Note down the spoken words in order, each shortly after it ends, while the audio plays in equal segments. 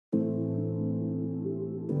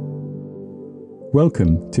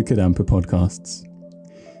Welcome to Kadampa Podcasts.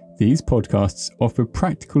 These podcasts offer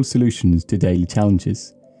practical solutions to daily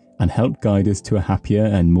challenges and help guide us to a happier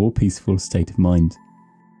and more peaceful state of mind.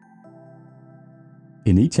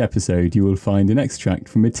 In each episode, you will find an extract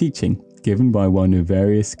from a teaching given by one of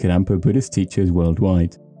various Kadampa Buddhist teachers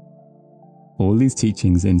worldwide. All these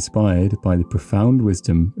teachings are inspired by the profound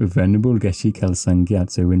wisdom of Venerable Geshe Kelsang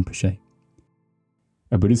Gyatso Rinpoche,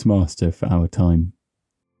 a Buddhist master for our time.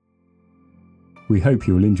 We hope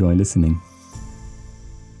you will enjoy listening.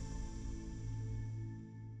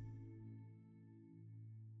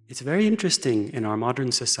 It's very interesting in our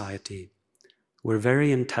modern society. We're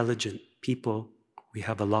very intelligent people. We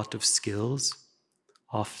have a lot of skills,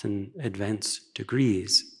 often advanced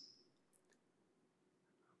degrees.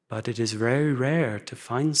 But it is very rare to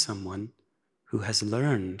find someone who has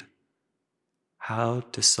learned how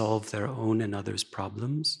to solve their own and others'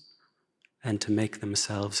 problems and to make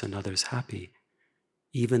themselves and others happy,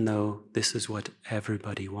 even though this is what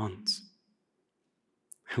everybody wants.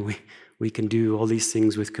 We can do all these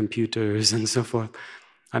things with computers and so forth.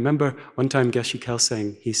 I remember one time Geshe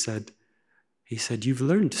Kelsang, he said, "You've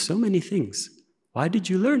learned so many things. Why did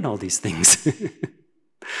you learn all these things?"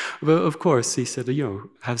 Well, of course, he said,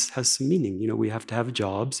 has some meaning. We have to have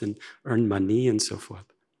jobs and earn money and so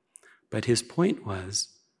forth. But his point was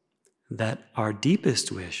that our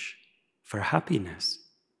deepest wish for happiness,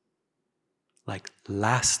 like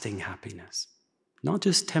lasting happiness, not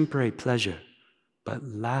just temporary pleasure, but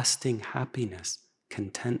lasting happiness,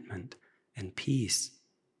 contentment, and peace,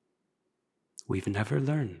 we've never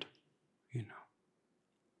learned,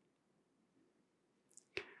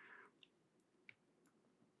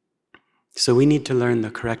 So we need to learn the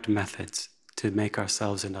correct methods to make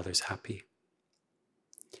ourselves and others happy.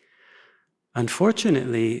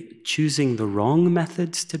 Unfortunately, choosing the wrong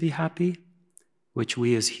methods to be happy, which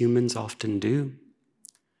we as humans often do,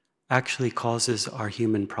 actually causes our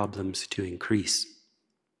human problems to increase.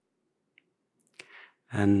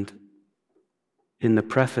 And in the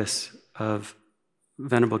preface of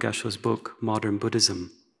Venerable Geshe's book, Modern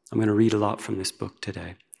Buddhism, I'm going to read a lot from this book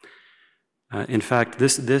today. In fact,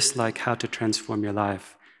 this like How to Transform Your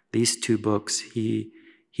Life, these two books, he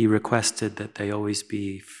requested that they always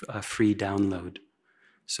be a free download.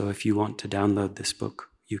 So if you want to download this book,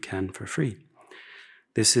 you can for free.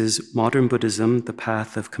 This is Modern Buddhism, The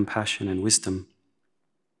Path of Compassion and Wisdom.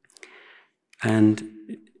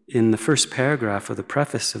 And in the first paragraph of the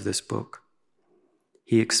preface of this book,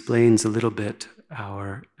 he explains a little bit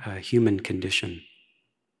our human condition.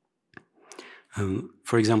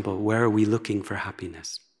 For example, where are we looking for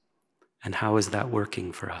happiness? And how is that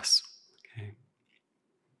working for us? Okay.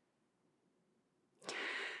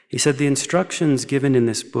 He said the instructions given in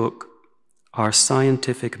this book are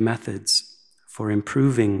scientific methods for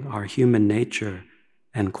improving our human nature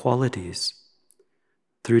and qualities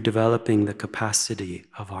through developing the capacity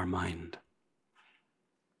of our mind.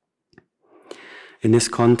 In this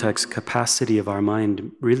context, capacity of our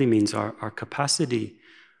mind really means our capacity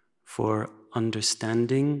for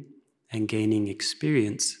understanding and gaining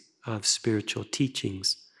experience of spiritual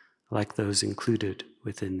teachings like those included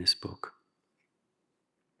within this book.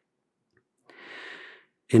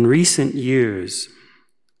 In recent years,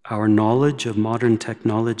 our knowledge of modern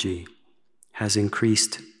technology has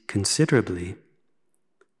increased considerably,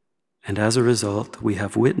 and as a result, we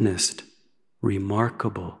have witnessed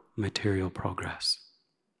remarkable material progress.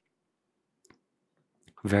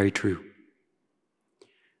 Very true.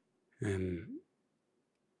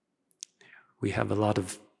 We have a lot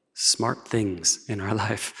of smart things in our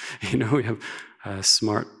life. We have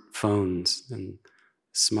smart phones and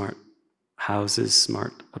smart houses,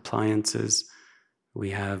 smart appliances.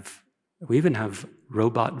 We even have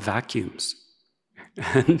robot vacuums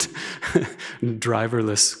and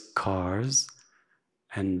driverless cars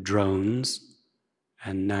and drones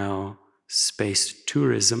and now space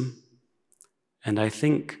tourism. And I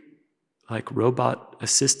think like robot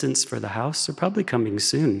assistants for the house are probably coming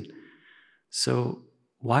soon. So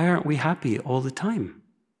why aren't we happy all the time?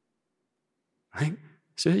 Right?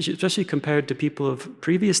 So especially compared to people of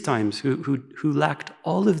previous times who lacked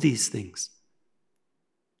all of these things.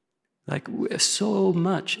 Like so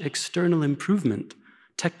much external improvement,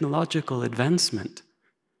 technological advancement.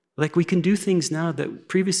 Like we can do things now that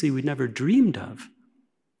previously we never dreamed of.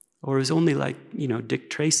 Or is only like, Dick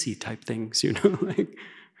Tracy type things, like,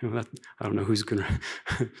 I don't know who's gonna,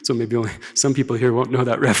 so maybe only some people here won't know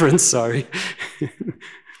that reference, sorry.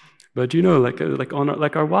 But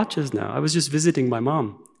like our watches now. I was just visiting my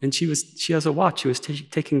mom, and she has a watch. She was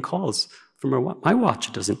taking calls from her watch. My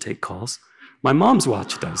watch doesn't take calls. My mom's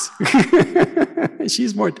watch does.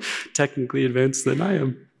 She's more technically advanced than I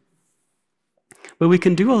am. But we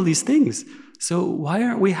can do all these things. So why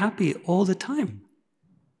aren't we happy all the time?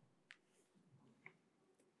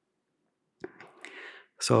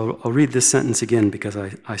 So I'll read this sentence again because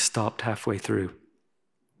I stopped halfway through.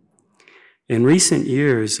 In recent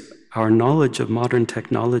years, our knowledge of modern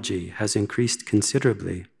technology has increased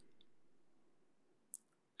considerably.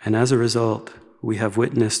 And as a result, we have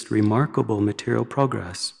witnessed remarkable material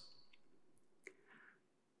progress.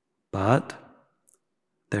 But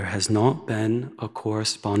there has not been a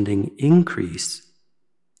corresponding increase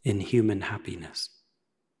in human happiness.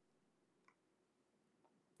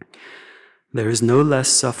 There is no less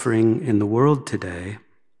suffering in the world today,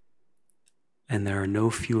 and there are no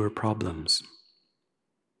fewer problems.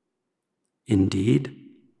 Indeed,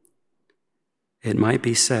 it might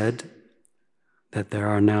be said that there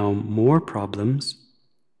are now more problems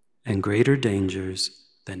and greater dangers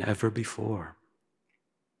than ever before.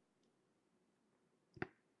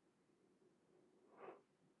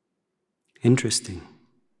 Interesting.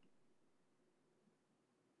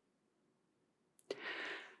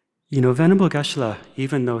 Venerable Geshe-la,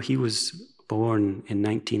 even though he was born in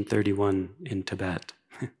 1931 in Tibet,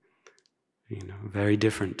 very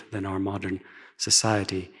different than our modern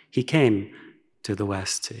society, he came to the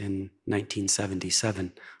West in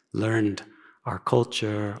 1977, learned our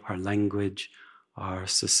culture, our language, our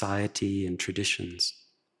society and traditions,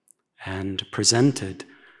 and presented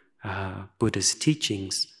Buddha's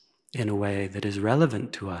teachings in a way that is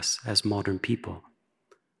relevant to us as modern people.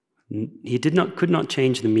 He could not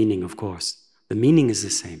change the meaning, of course. The meaning is the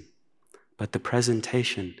same, but the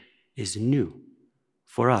presentation is new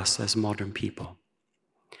for us as modern people.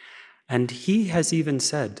 And he has even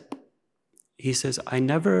said, he says, I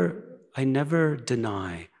never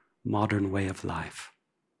deny modern way of life.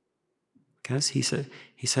 Because he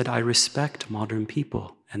said, I respect modern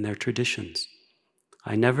people and their traditions.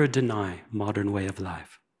 I never deny modern way of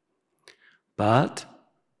life. But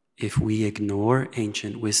if we ignore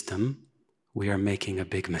ancient wisdom, we are making a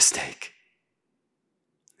big mistake.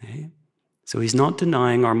 Okay? So he's not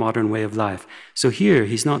denying our modern way of life. So here,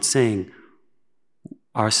 he's not saying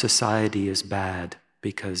our society is bad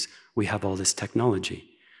because we have all this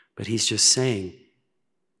technology, but he's just saying,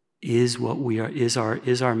 is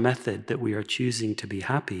our method that we are choosing to be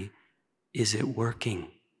happy, is it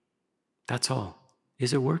working? That's all.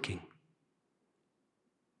 Is it working?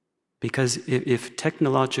 Because if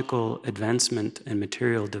technological advancement and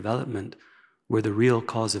material development were the real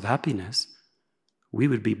cause of happiness, we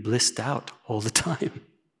would be blissed out all the time.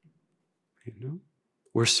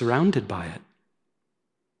 We're surrounded by it.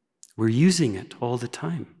 We're using it all the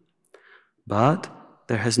time. But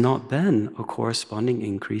there has not been a corresponding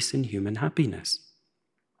increase in human happiness.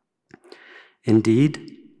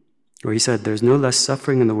 Indeed, where he said, there's no less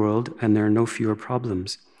suffering in the world and there are no fewer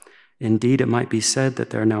problems. Indeed, it might be said that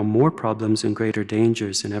there are now more problems and greater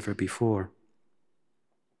dangers than ever before.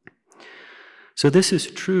 So this is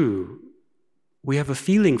true. We have a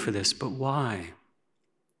feeling for this, but why?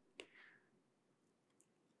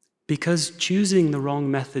 Because choosing the wrong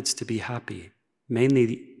methods to be happy,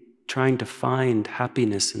 mainly trying to find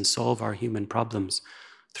happiness and solve our human problems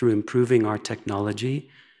through improving our technology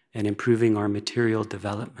and improving our material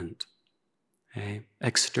development,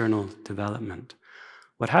 external development.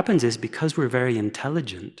 What happens is, because we're very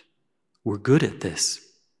intelligent, we're good at this.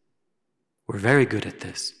 We're very good at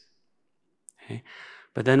this. Okay?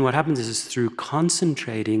 But then what happens is through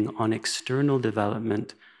concentrating on external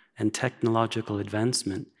development and technological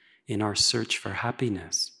advancement in our search for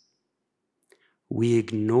happiness, we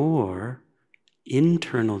ignore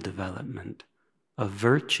internal development of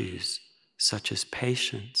virtues such as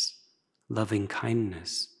patience, loving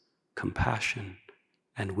kindness, compassion,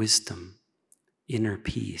 and wisdom, inner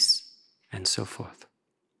peace, and so forth.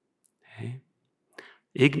 Okay?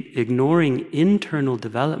 Ignoring internal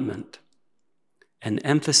development and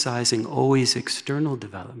emphasizing always external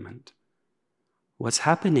development, what's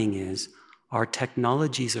happening is our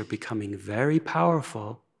technologies are becoming very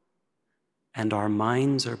powerful and our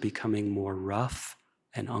minds are becoming more rough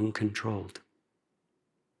and uncontrolled.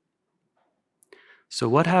 So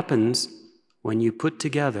what happens when you put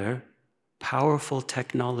together powerful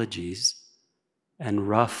technologies and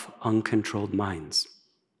rough, uncontrolled minds?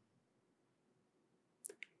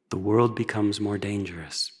 The world becomes more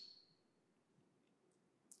dangerous.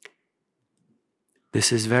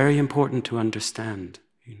 This is very important to understand,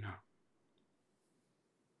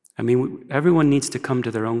 everyone needs to come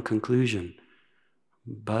to their own conclusion.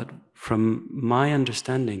 But from my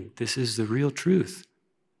understanding, this is the real truth.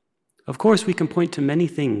 Of course, we can point to many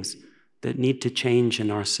things that need to change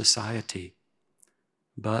in our society.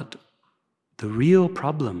 But the real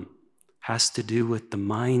problem has to do with the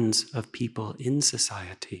minds of people in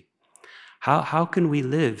society. How can we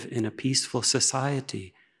live in a peaceful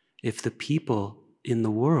society if the people in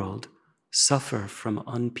the world suffer from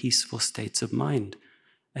unpeaceful states of mind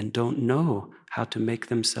and don't know how to make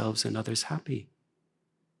themselves and others happy?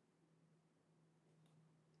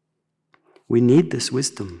 We need this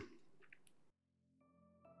wisdom.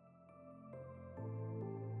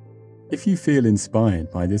 If you feel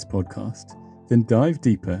inspired by this podcast, then dive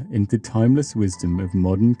deeper into the timeless wisdom of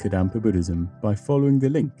modern Kadampa Buddhism by following the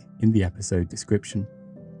link in the episode description.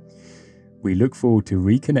 We look forward to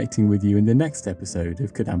reconnecting with you in the next episode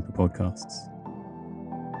of Kadampa Podcasts.